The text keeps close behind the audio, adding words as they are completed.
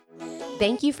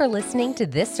Thank you for listening to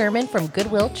this sermon from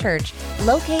Goodwill Church,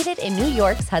 located in New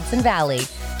York's Hudson Valley.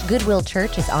 Goodwill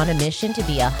Church is on a mission to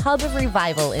be a hub of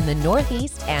revival in the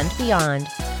Northeast and beyond.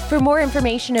 For more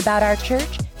information about our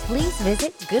church, please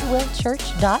visit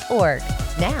goodwillchurch.org.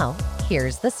 Now,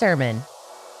 here's the sermon.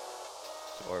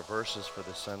 So our verses for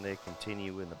this Sunday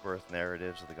continue in the birth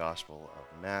narratives of the Gospel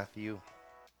of Matthew,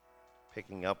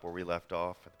 picking up where we left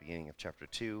off at the beginning of chapter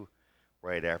 2,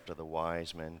 right after the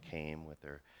wise men came with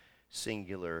their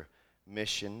singular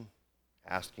mission,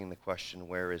 asking the question,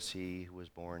 "Where is he who was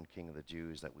born King of the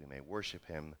Jews, that we may worship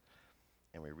him?"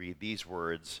 And we read these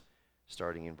words,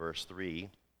 starting in verse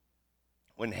 3.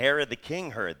 When Herod the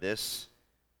king heard this,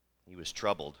 he was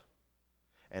troubled,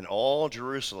 and all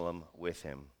Jerusalem with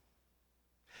him.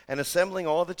 And assembling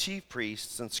all the chief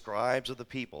priests and scribes of the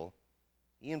people,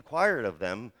 he inquired of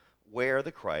them where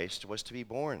the Christ was to be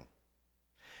born.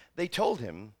 They told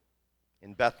him,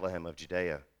 "In Bethlehem of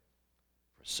Judea.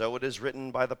 For so it is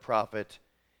written by the prophet,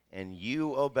 and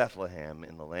you, O Bethlehem,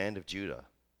 in the land of Judah,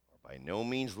 are by no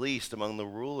means least among the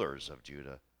rulers of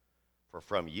Judah. For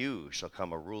from you shall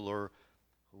come a ruler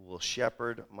who will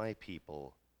shepherd my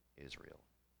people Israel."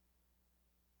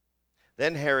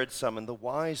 Then Herod summoned the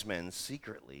wise men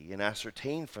secretly and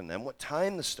ascertained from them what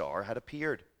time the star had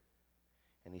appeared.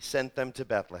 And he sent them to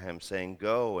Bethlehem, saying,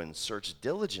 "Go and search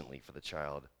diligently for the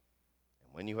child.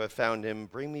 And when you have found him,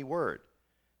 bring me word,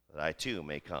 that I too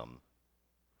may come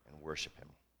and worship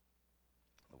him."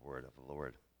 The word of the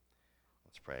Lord.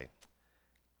 Let's pray.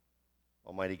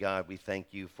 Almighty God, we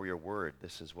thank you for your word.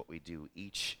 This is what we do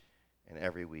each and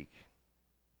every week.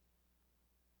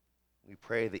 We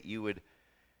pray that you would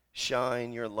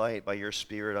shine your light by your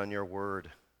Spirit on your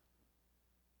word,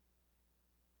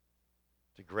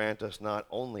 to grant us not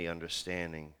only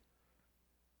understanding,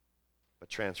 but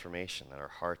transformation, that our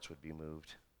hearts would be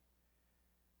moved,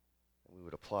 and we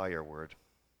would apply your word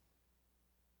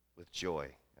with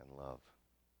joy and love.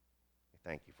 We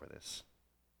thank you for this.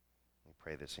 We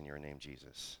pray this in your name,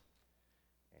 Jesus.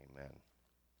 Amen.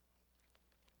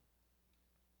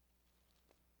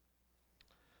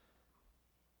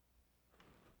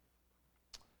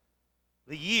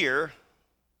 The year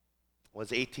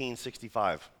was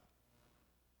 1865,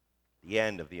 the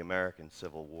end of the American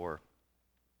Civil War.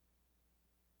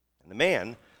 And the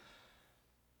man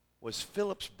was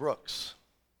Phillips Brooks.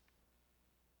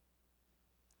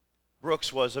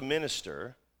 Brooks was a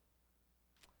minister,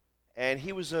 and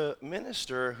he was a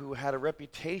minister who had a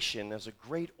reputation as a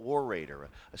great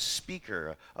orator, a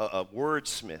speaker, a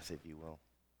wordsmith, if you will.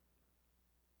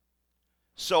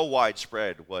 So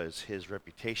widespread was his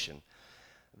reputation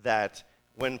that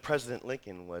when President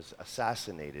Lincoln was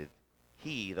assassinated,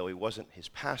 he, though he wasn't his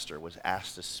pastor, was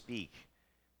asked to speak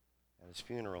at his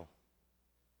funeral.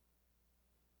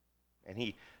 And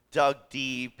he dug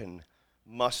deep and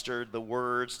mustered the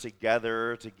words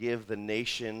together to give the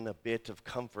nation a bit of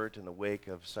comfort in the wake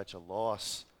of such a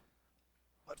loss.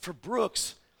 But for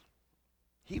Brooks,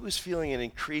 he was feeling an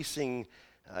increasing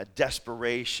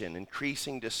desperation,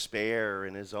 increasing despair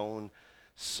in his own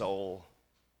soul.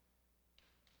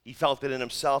 He felt it in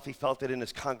himself, he felt it in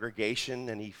his congregation,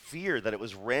 and he feared that it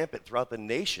was rampant throughout the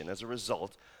nation as a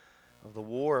result of the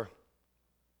war.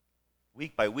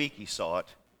 Week by week he saw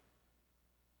it.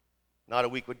 Not a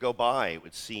week would go by, it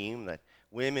would seem, that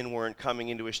women weren't coming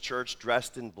into his church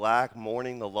dressed in black,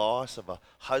 mourning the loss of a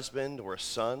husband or a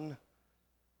son.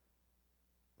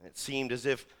 And it seemed as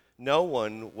if no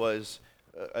one was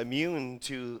immune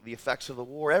to the effects of the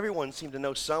war. Everyone seemed to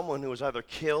know someone who was either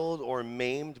killed or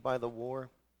maimed by the war.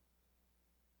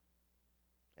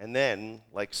 And then,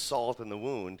 like salt in the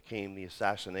wound, came the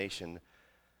assassination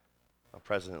of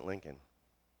President Lincoln.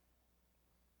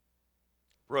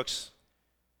 Brooks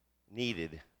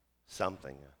needed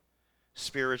something, a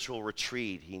spiritual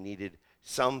retreat. He needed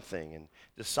something, and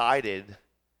decided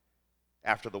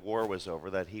after the war was over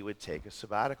that he would take a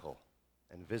sabbatical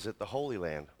and visit the Holy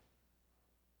Land.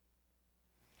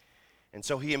 And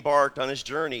so he embarked on his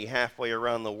journey halfway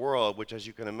around the world, which, as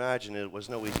you can imagine, it was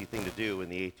no easy thing to do in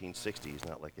the 1860s,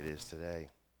 not like it is today.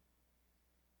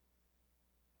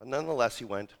 But nonetheless, he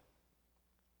went.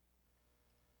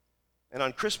 And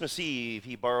on Christmas Eve,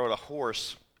 he borrowed a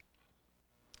horse.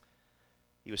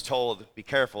 He was told, "Be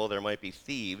careful, there might be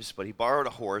thieves," but he borrowed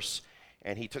a horse,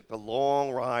 and he took the long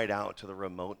ride out to the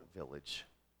remote village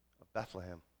of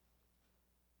Bethlehem.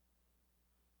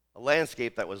 A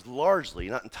landscape that was largely,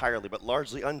 not entirely, but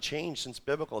largely unchanged since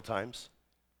biblical times.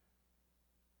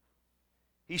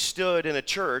 He stood in a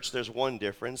church, there's one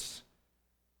difference,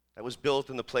 that was built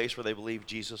in the place where they believed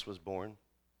Jesus was born.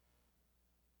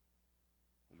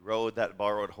 He rode that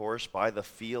borrowed horse by the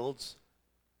fields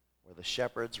where the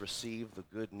shepherds received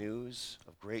the good news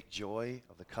of great joy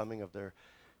of the coming of their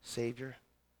Savior.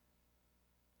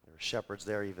 There were shepherds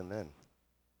there even then,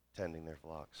 tending their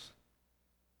flocks.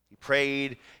 He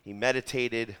prayed, he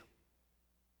meditated. It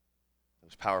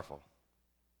was powerful.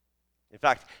 In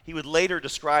fact, he would later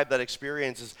describe that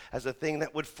experience as a thing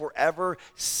that would forever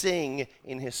sing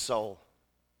in his soul.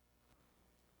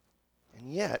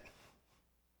 And yet,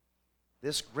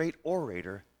 this great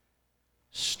orator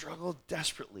struggled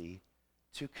desperately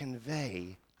to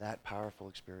convey that powerful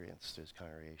experience to his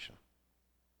congregation.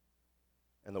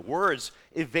 And the words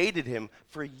evaded him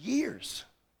for years.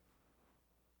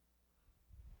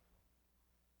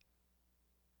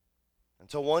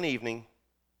 Until one evening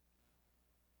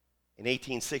in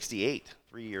 1868,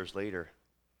 3 years later,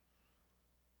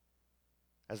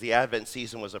 as the Advent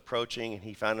season was approaching and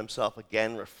he found himself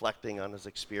again reflecting on his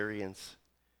experience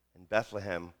in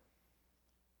Bethlehem,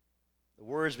 the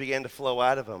words began to flow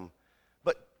out of him.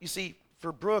 But you see,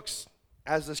 for Brooks,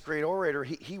 as this great orator,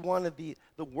 he wanted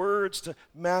the words to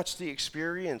match the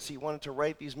experience. He wanted to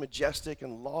write these majestic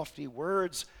and lofty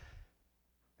words,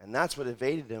 and that's what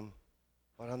evaded him.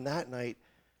 But on that night,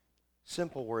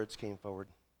 simple words came forward.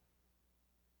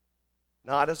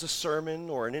 Not as a sermon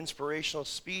or an inspirational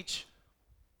speech,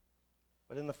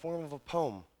 but in the form of a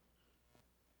poem.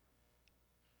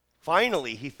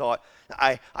 Finally, he thought,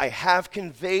 I have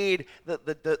conveyed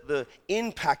the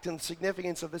impact and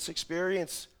significance of this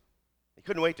experience. He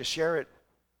couldn't wait to share it.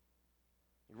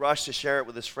 He rushed to share it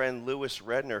with his friend Louis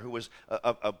Redner, who was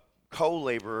a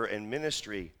co-laborer in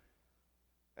ministry.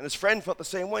 And his friend felt the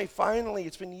same way. Finally,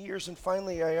 it's been years, and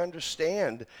finally I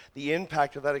understand the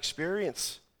impact of that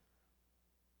experience.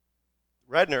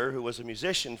 Redner, who was a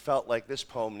musician, felt like this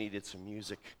poem needed some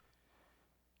music.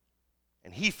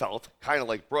 And he felt, kind of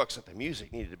like Brooks, that the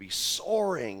music needed to be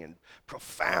soaring and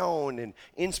profound and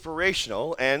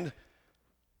inspirational. And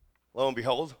lo and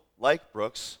behold, like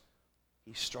Brooks,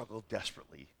 he struggled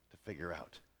desperately to figure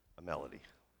out a melody.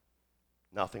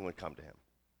 Nothing would come to him.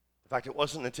 In fact, it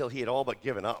wasn't until he had all but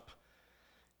given up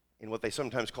in what they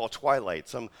sometimes call twilight,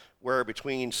 somewhere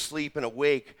between sleep and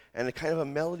awake, and a kind of a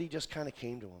melody just kind of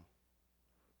came to him.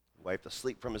 He wiped the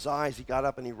sleep from his eyes, he got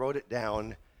up and he wrote it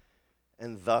down,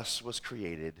 and thus was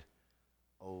created,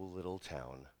 O Little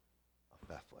Town of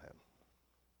Bethlehem.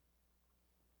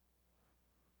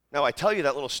 Now, I tell you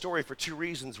that little story for two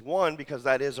reasons. One, because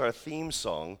that is our theme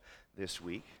song this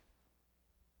week.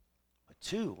 But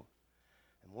two,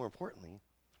 and more importantly,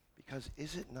 because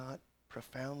is it not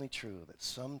profoundly true that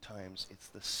sometimes it's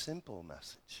the simple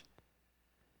message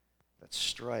that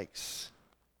strikes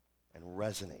and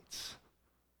resonates?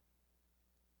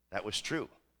 That was true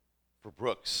for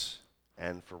Brooks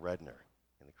and for Redner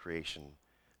in the creation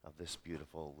of this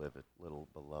beautiful, little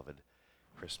beloved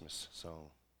Christmas song.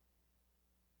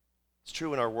 It's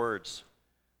true in our words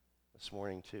this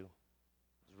morning too.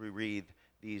 As we read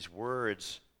these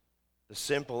words, the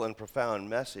simple and profound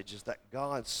message is that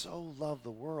God so loved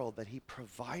the world that he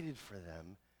provided for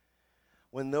them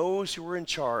when those who were in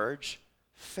charge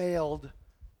failed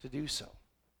to do so.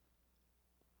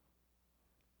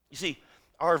 You see,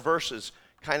 our verses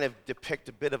kind of depict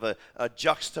a bit of a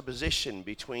juxtaposition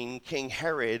between King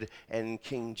Herod and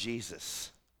King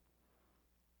Jesus.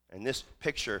 And this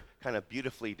picture kind of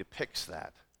beautifully depicts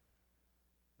that.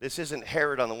 This isn't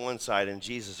Herod on the one side and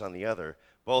Jesus on the other.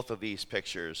 Both of these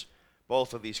pictures,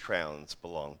 both of these crowns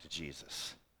belong to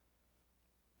Jesus.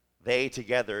 They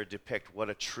together depict what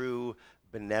a true,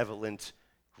 benevolent,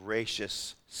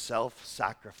 gracious,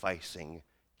 self-sacrificing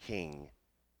king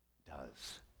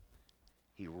does.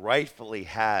 He rightfully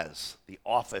has the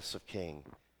office of king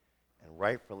and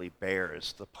rightfully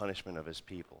bears the punishment of his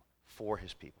people for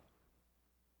his people.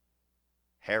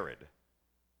 Herod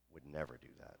would never do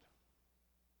that.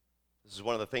 This is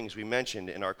one of the things we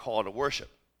mentioned in our call to worship.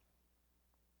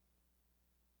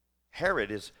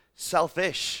 Herod is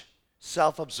selfish,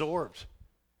 self-absorbed,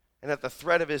 and at the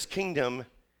threat of his kingdom,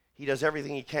 he does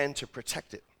everything he can to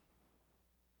protect it.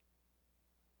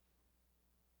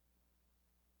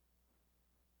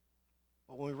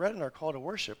 But when we read in our call to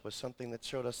worship was something that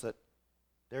showed us that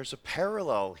there's a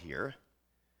parallel here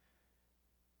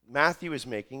Matthew is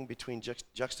making between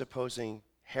juxtaposing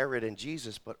Herod and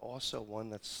Jesus, but also one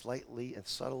that's slightly and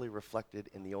subtly reflected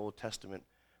in the Old Testament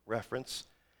reference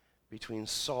between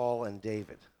Saul and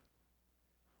David.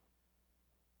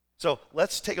 So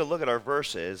let's take a look at our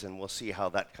verses and we'll see how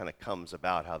that kind of comes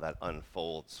about, how that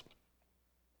unfolds.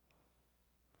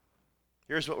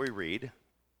 Here's what we read.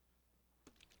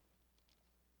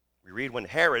 We read when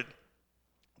Herod,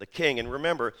 the king, and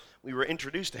remember, we were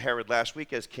introduced to Herod last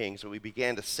week as king, so we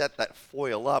began to set that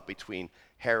foil up between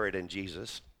Herod and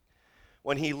Jesus.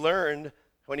 when he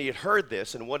had heard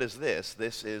this, and what is this?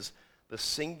 This is the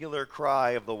singular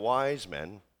cry of the wise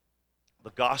men,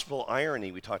 the gospel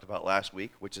irony we talked about last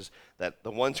week, which is that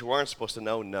the ones who aren't supposed to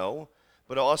know,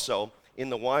 but also in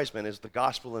the wise men is the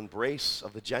gospel embrace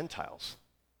of the Gentiles.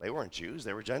 They weren't Jews,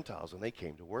 they were Gentiles, and they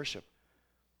came to worship.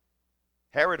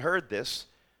 Herod heard this.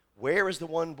 Where is the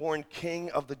one born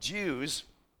king of the Jews?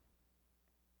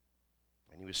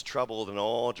 And he was troubled, and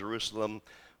all Jerusalem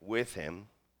with him.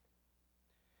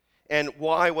 And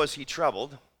why was he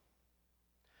troubled?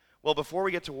 Well, before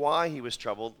we get to why he was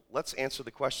troubled, let's answer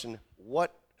the question,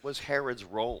 what was Herod's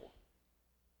role?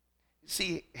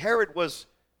 See, Herod was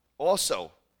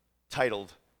also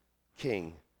titled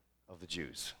King of the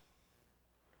Jews.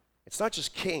 It's not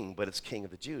just king, but it's King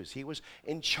of the Jews. He was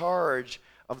in charge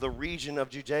of the region of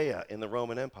Judea in the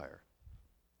Roman Empire.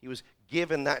 He was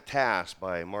given that task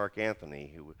by Mark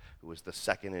Antony, who was the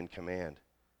second in command.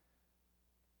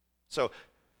 So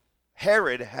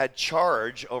Herod had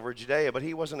charge over Judea, but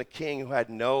he wasn't a king who had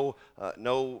no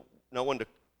one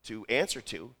to answer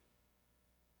to.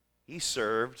 He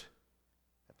served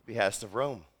at the behest of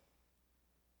Rome.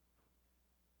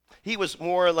 He was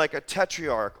more like a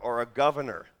tetrarch or a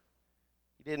governor.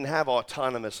 He didn't have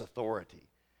autonomous authority.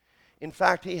 In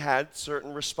fact, he had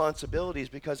certain responsibilities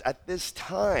because at this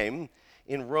time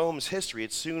in Rome's history,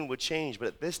 it soon would change, but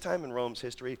at this time in Rome's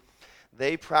history,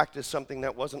 they practiced something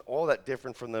that wasn't all that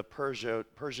different from the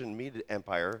Persian Mede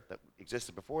Empire that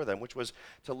existed before them, which was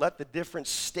to let the different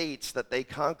states that they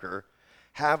conquer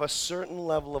have a certain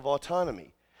level of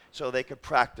autonomy so they could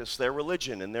practice their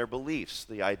religion and their beliefs.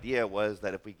 The idea was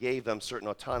that if we gave them certain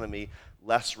autonomy,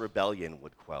 less rebellion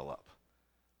would quell up.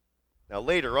 Now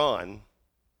later on,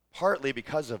 partly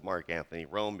because of Mark Antony,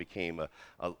 Rome became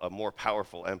a more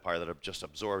powerful empire that just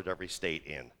absorbed every state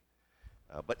in.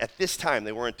 But at this time,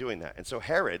 they weren't doing that. And so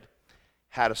Herod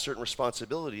had a certain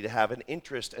responsibility to have an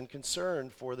interest and concern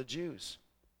for the Jews.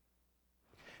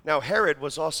 Now, Herod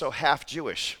was also half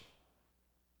Jewish.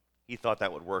 He thought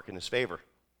that would work in his favor.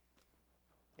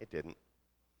 It didn't.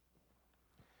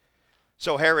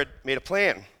 So Herod made a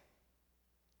plan.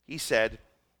 He said,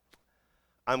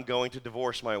 I'm going to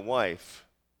divorce my wife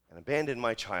and abandon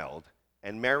my child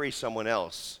and marry someone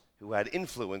else who had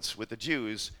influence with the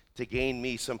Jews to gain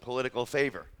me some political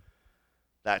favor.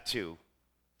 That too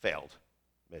failed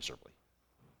miserably.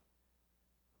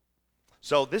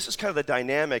 So this is kind of the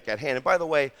dynamic at hand. And by the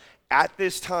way, at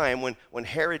this time when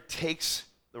Herod takes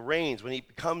the reins, when he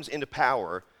comes into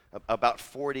power, about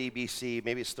 40 BC,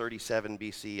 maybe it's 37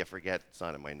 BC, I forget, it's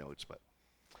not in my notes, but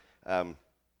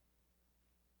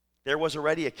there was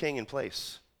already a king in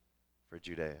place for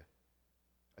Judea.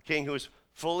 A king who was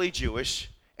fully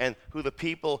Jewish and who the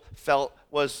people felt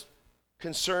was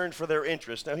concerned for their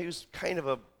interests. Now, he was kind of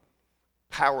a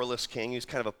powerless king. He was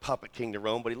kind of a puppet king to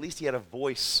Rome, but at least he had a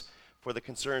voice for the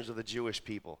concerns of the Jewish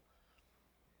people.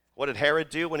 What did Herod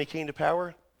do when he came to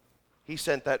power? He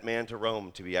sent that man to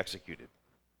Rome to be executed.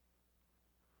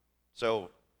 So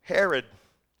Herod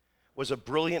was a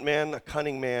brilliant man, a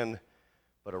cunning man,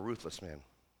 but a ruthless man.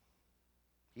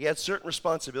 He had certain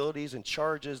responsibilities and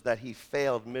charges that he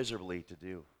failed miserably to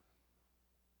do.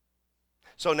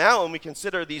 So now when we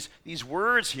consider these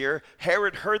words here,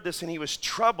 Herod heard this and he was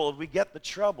troubled. We get the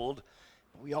troubled.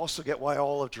 We also get why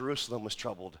all of Jerusalem was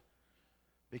troubled.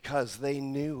 Because they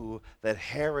knew that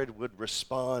Herod would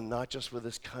respond not just with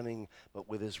his cunning, but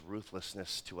with his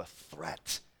ruthlessness to a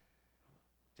threat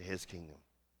to his kingdom.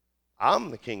 I'm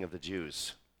the king of the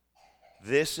Jews.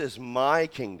 This is my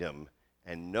kingdom,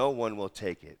 and no one will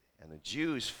take it. And the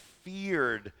Jews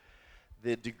feared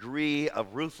the degree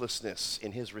of ruthlessness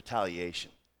in his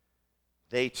retaliation.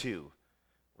 They too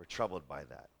were troubled by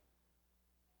that.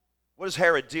 What does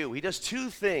Herod do? He does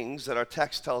two things that our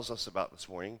text tells us about this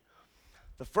morning.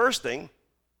 The first thing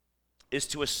is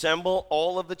to assemble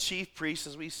all of the chief priests,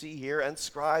 as we see here, and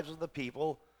scribes of the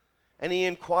people, and he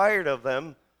inquired of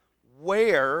them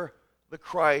where the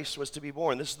Christ was to be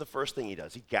born. This is the first thing he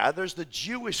does. He gathers the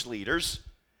Jewish leaders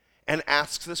and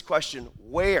asks this question,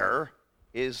 where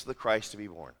is the Christ to be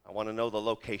born? I want to know the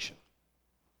location.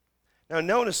 Now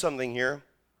notice something here.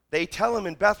 They tell him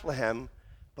in Bethlehem,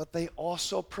 but they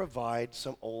also provide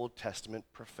some Old Testament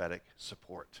prophetic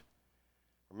support.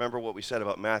 Remember what we said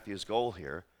about Matthew's goal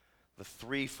here, the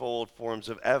threefold forms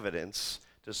of evidence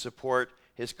to support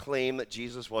his claim that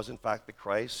Jesus was in fact the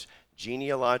Christ: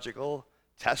 genealogical,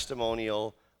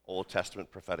 testimonial, Old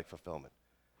Testament prophetic fulfillment.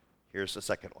 Here's the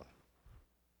second one.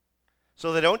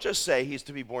 So they don't just say he's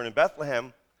to be born in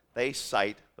Bethlehem, they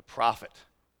cite the prophet.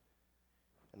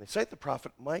 And they cite the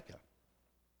prophet Micah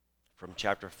from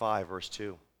chapter 5, verse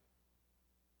 2.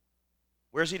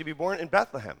 Where is he to be born? In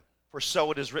Bethlehem, For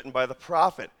so it is written by the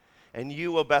prophet, and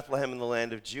you, O Bethlehem in the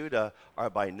land of Judah, are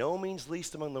by no means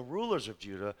least among the rulers of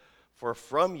Judah, for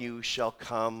from you shall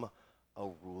come a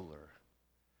ruler.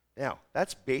 Now,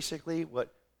 that's basically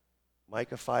what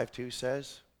Micah 5:2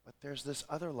 says, but there's this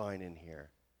other line in here.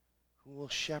 Who will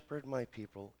shepherd my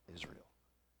people Israel?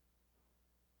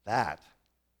 That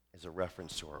is a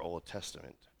reference to our Old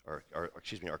Testament, our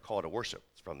call to worship.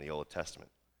 It's from the Old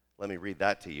Testament. Let me read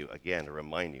that to you again to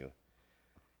remind you.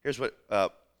 Here's what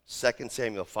 2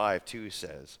 Samuel 5:2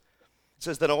 says. It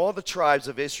says, Then all the tribes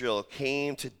of Israel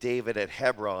came to David at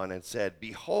Hebron and said,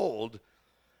 Behold,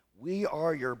 we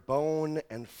are your bone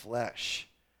and flesh.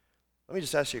 Let me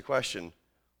just ask you a question.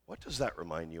 What does that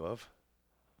remind you of?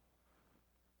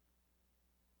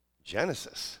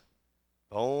 Genesis.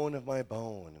 Bone of my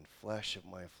bone and flesh of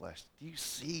my flesh. Do you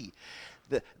see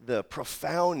the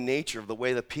profound nature of the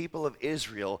way the people of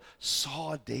Israel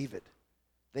saw David?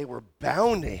 They were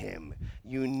bound to him,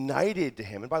 united to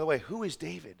him. And by the way, who is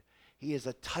David? He is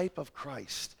a type of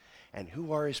Christ. And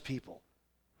who are his people?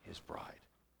 His bride.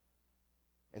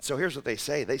 And so here's what they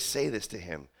say. They say this to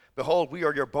him. Behold, we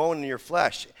are your bone and your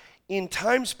flesh. In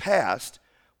times past,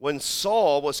 when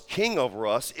Saul was king over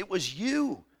us, it was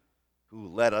you who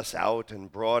led us out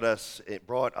and brought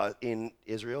in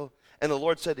Israel. And the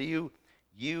Lord said to you,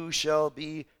 You shall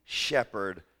be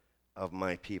shepherd of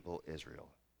my people Israel.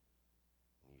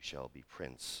 You shall be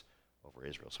prince over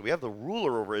Israel. So we have the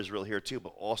ruler over Israel here too,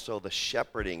 but also the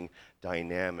shepherding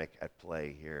dynamic at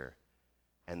play here.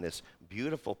 And this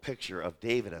beautiful picture of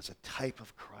David as a type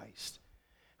of Christ,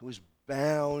 who is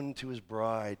bound to his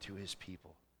bride, to his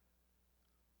people.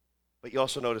 But you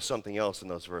also notice something else in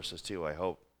those verses too, I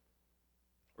hope.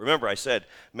 Remember, I said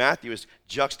Matthew is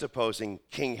juxtaposing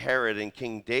King Herod and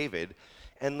King David,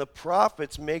 and the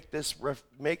prophets make this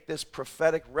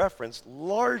prophetic reference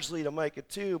largely to Micah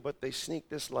 2, but they sneak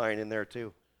this line in there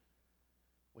too,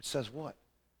 which says what?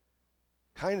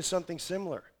 Kind of something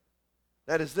similar.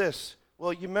 That is this.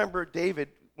 Well, you remember David,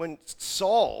 when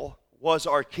Saul was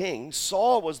our king,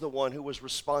 Saul was the one who was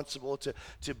responsible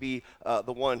to be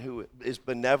the one who is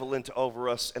benevolent over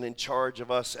us and in charge of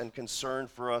us and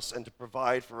concerned for us and to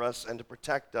provide for us and to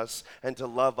protect us and to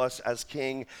love us as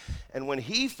king. And when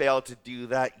he failed to do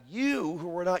that, you, who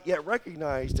were not yet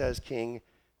recognized as king,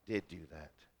 did do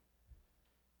that.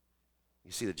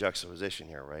 You see the juxtaposition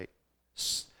here, right?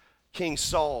 King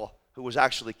Saul, who was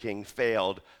actually king,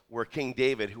 failed, where King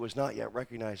David, who was not yet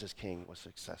recognized as king, was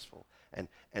successful.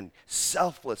 And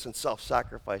selfless and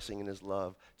self-sacrificing in his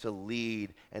love to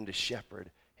lead and to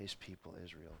shepherd his people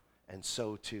Israel. And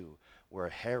so too, where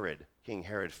King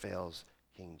Herod fails,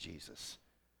 King Jesus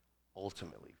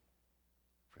ultimately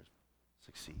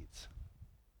succeeds.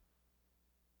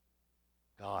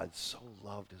 God so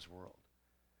loved his world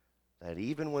that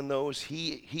even when those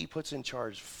he puts in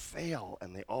charge fail,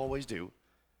 and they always do,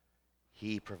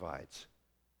 he provides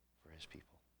for his people.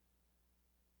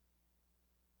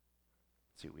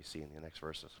 See what we see in the next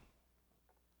verses.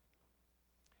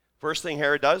 First thing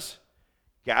Herod does,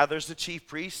 gathers the chief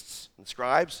priests and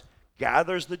scribes,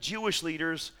 gathers the Jewish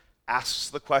leaders,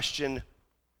 asks the question,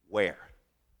 where?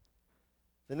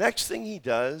 The next thing he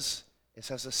does is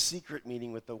has a secret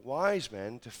meeting with the wise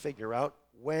men to figure out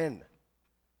when.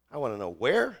 I want to know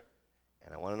where,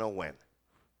 and I want to know when.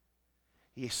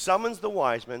 He summons the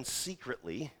wise men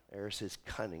secretly, there's his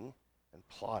cunning and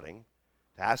plotting,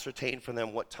 to ascertain from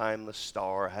them what time the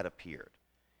star had appeared.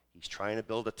 He's trying to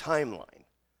build a timeline.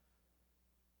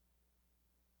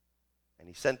 And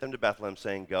he sent them to Bethlehem,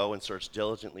 saying, Go and search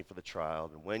diligently for the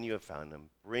child, and when you have found him,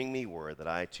 bring me word that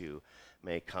I too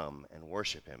may come and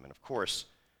worship him. And of course,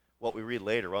 what we read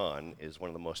later on is one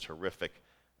of the most horrific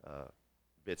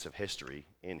bits of history,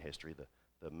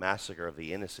 the massacre of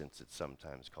the innocents, it's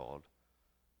sometimes called.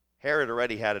 Herod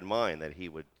already had in mind that he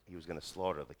was going to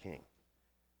slaughter the king.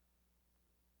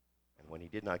 And when he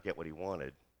did not get what he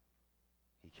wanted,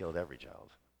 he killed every child,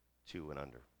 2 and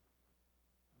under.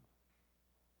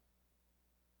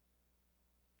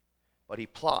 But he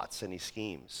plots and he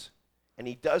schemes. And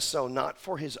he does so not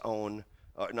for his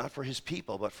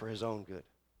people, but for his own good.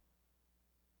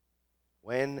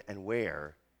 When and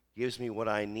where gives me what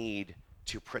I need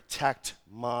to protect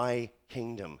my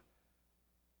kingdom,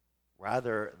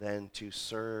 rather than to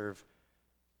serve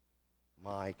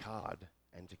my God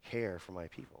and to care for my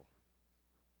people.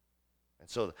 And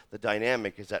so the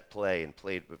dynamic is at play and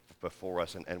played before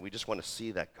us, and we just want to see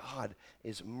that God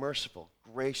is merciful,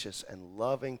 gracious, and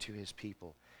loving to his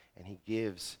people, and he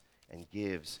gives and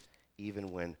gives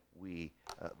even when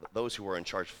those who are in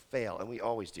charge fail, and we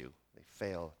always do. They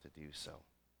fail to do so.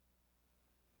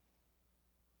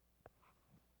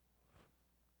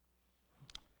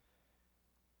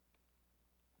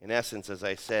 In essence, as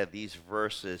I said, these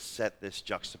verses set this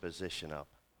juxtaposition up.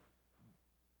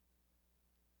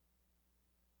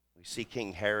 We see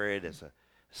King Herod as a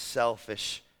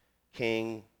selfish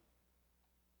king,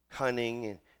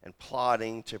 cunning and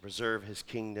plotting to preserve his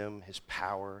kingdom, his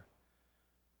power,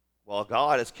 while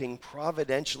God as king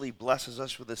providentially blesses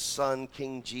us with his son,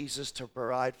 King Jesus, to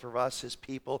provide for us, his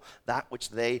people, that which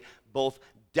they both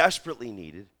desperately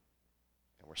needed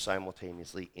and were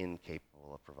simultaneously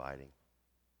incapable of providing: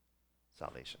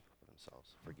 salvation for themselves,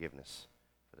 forgiveness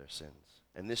for their sins.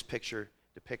 And this picture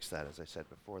depicts that, as I said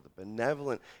before, the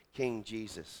benevolent King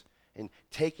Jesus in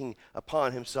taking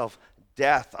upon himself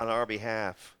death on our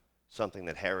behalf, something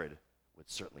that Herod would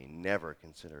certainly never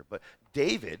consider. But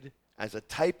David, as a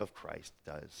type of Christ,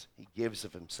 does. He gives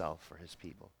of himself for his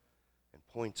people and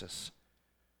points us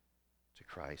to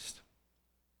Christ.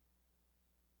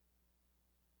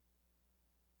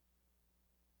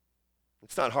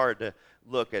 It's not hard to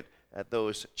look at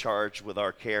those charged with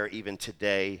our care even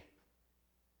today,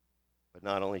 but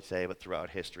not only today, but throughout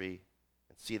history,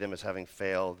 and see them as having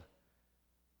failed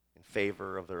in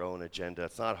favor of their own agenda.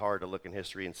 It's not hard to look in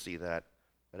history and see that.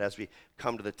 But as we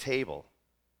come to the table,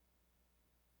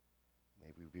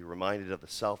 may we be reminded of the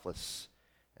selfless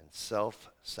and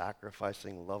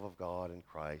self-sacrificing love of God in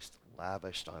Christ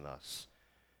lavished on us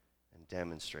and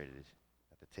demonstrated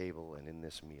at the table and in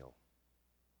this meal.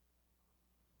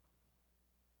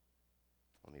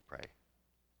 Let me pray.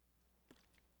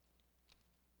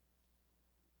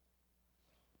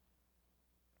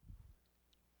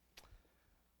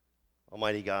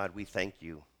 Almighty God, we thank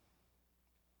you.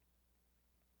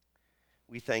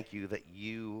 We thank you that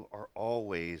you are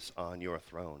always on your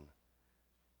throne.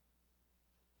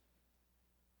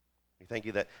 We thank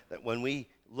you that when we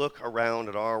look around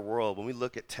at our world, when we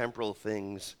look at temporal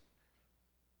things,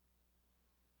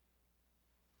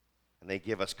 and they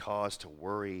give us cause to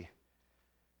worry,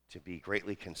 to be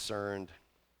greatly concerned,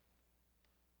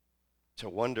 to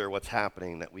wonder what's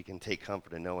happening, that we can take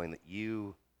comfort in knowing that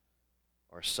you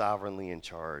are sovereignly in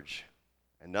charge,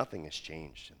 and nothing has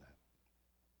changed in that.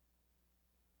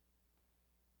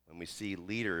 When we see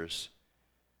leaders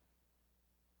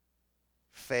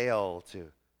fail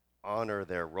to honor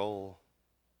their role,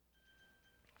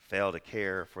 fail to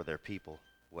care for their people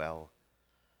well,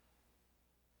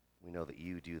 we know that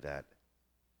you do that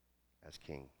as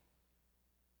King.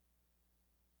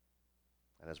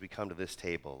 And as we come to this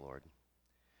table, Lord,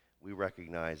 we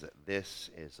recognize that this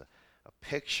is a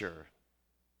picture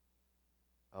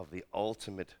of the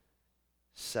ultimate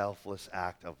selfless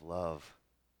act of love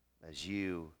as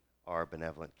you, our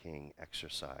benevolent King,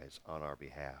 exercise on our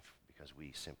behalf because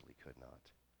we simply could not.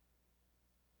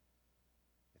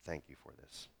 Thank you for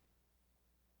this.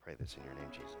 Pray this in your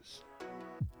name, Jesus.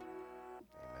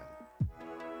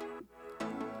 Amen.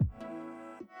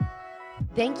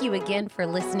 Thank you again for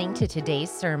listening to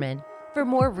today's sermon. For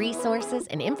more resources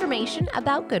and information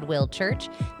about Goodwill Church,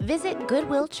 visit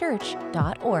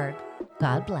goodwillchurch.org.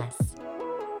 God bless.